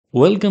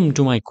Welcome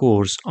to my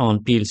course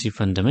on PLC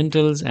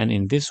fundamentals, and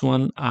in this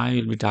one I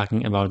will be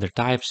talking about the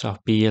types of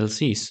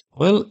PLCs.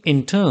 Well,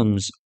 in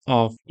terms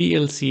of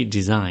PLC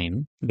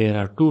design, there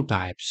are two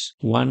types.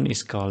 One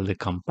is called the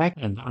compact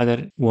and the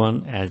other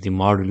one as the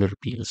modular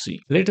PLC.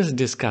 Let us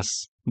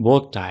discuss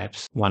both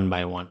types one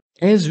by one.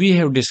 As we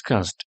have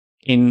discussed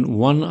in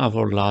one of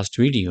our last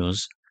videos,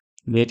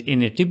 that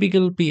in a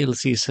typical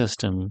PLC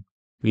system,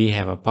 we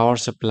have a power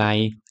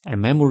supply, a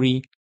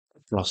memory,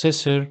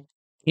 processor,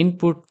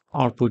 input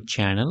output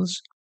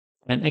channels,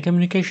 and a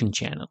communication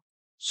channel.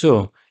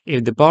 So,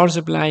 if the power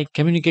supply,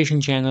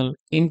 communication channel,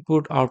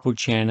 input output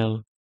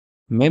channel,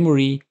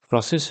 memory,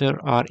 processor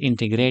are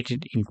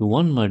integrated into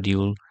one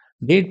module,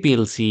 that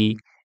PLC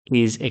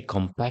is a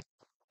compact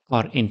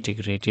or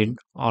integrated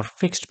or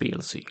fixed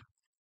PLC.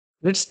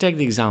 Let's take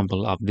the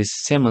example of this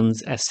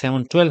Siemens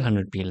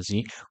S7-1200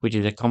 PLC, which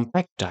is a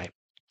compact type.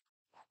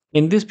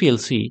 In this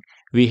PLC,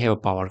 we have a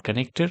power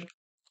connector.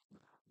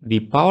 The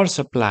power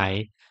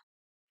supply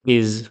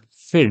is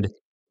fed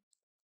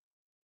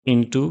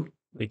into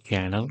the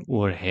channel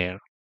over here.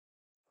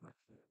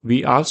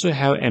 We also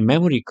have a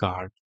memory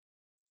card.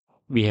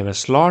 We have a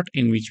slot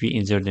in which we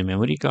insert the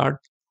memory card.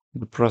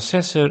 The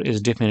processor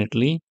is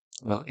definitely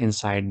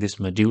inside this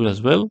module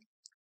as well.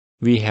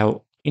 We have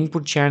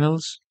input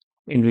channels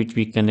in which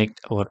we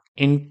connect our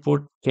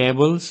input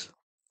cables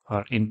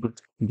or input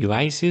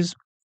devices.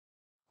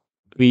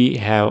 We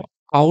have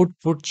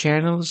output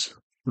channels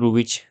through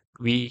which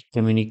we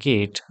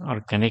communicate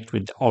or connect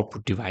with the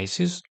output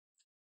devices.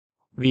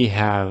 We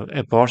have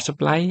a power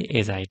supply,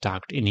 as I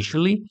talked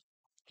initially,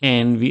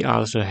 and we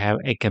also have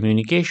a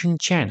communication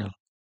channel,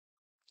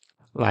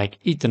 like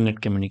Ethernet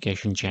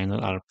communication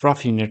channel or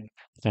Profinet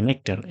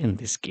connector in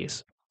this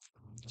case.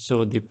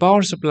 So the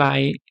power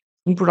supply,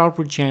 input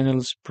output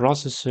channels,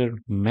 processor,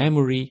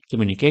 memory,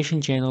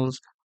 communication channels,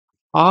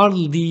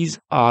 all these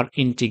are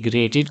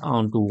integrated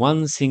onto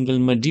one single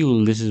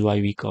module. This is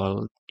why we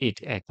call it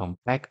a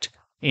compact,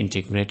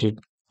 integrated,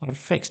 or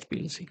fixed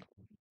PLC.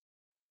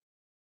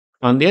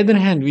 On the other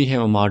hand, we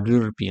have a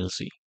modular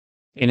PLC.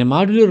 In a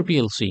modular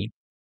PLC,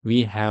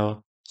 we have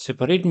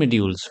separate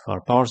modules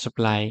for power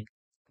supply,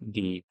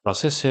 the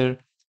processor,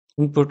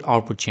 input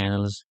output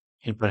channels,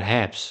 and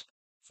perhaps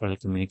for the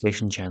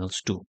communication channels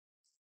too.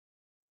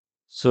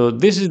 So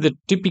this is the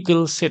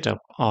typical setup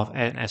of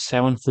an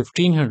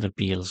S7-1500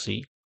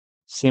 PLC,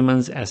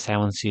 Siemens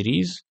S7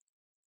 series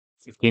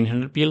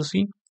 1500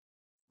 PLC.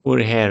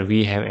 Over here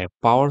we have a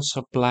power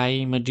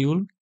supply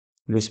module.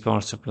 This power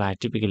supply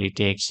typically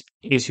takes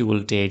AC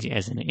voltage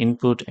as an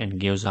input and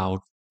gives out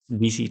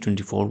DC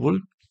 24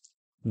 volt.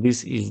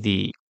 This is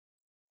the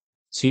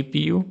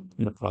CPU,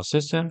 the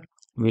processor,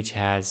 which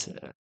has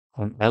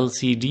an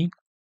LCD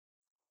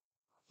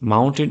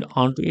mounted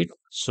onto it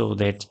so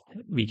that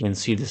we can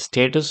see the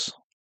status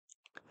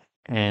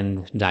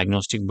and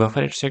diagnostic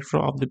buffer, etc.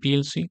 of the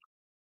PLC.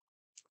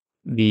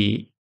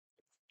 The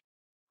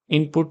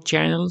input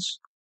channels,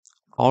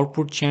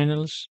 output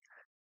channels,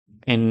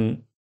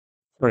 and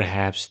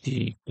perhaps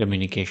the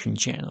communication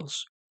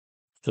channels.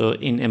 So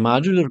in a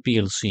modular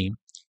PLC,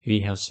 we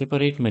have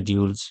separate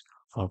modules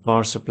for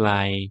power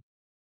supply,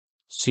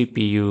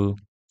 CPU,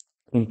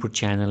 input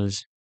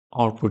channels,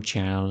 output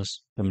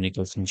channels,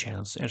 communication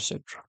channels,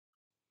 etc.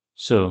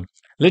 So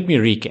let me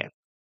recap.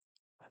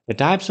 The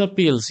types of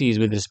PLCs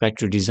with respect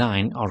to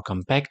design are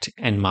compact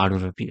and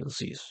modular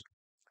PLCs.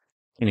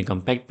 In a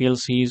compact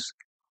PLCs,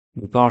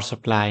 the power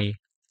supply,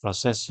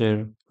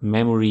 processor,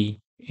 memory,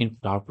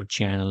 input-output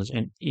channels,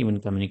 and even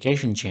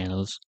communication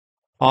channels,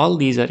 all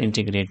these are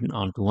integrated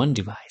onto one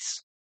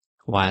device.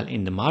 While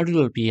in the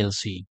modular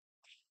PLC,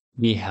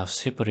 we have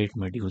separate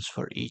modules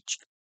for each.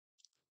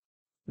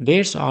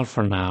 That's all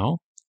for now.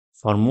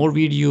 For more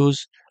videos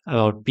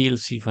about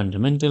PLC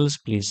fundamentals,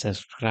 please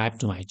subscribe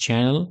to my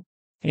channel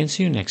and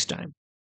see you next time.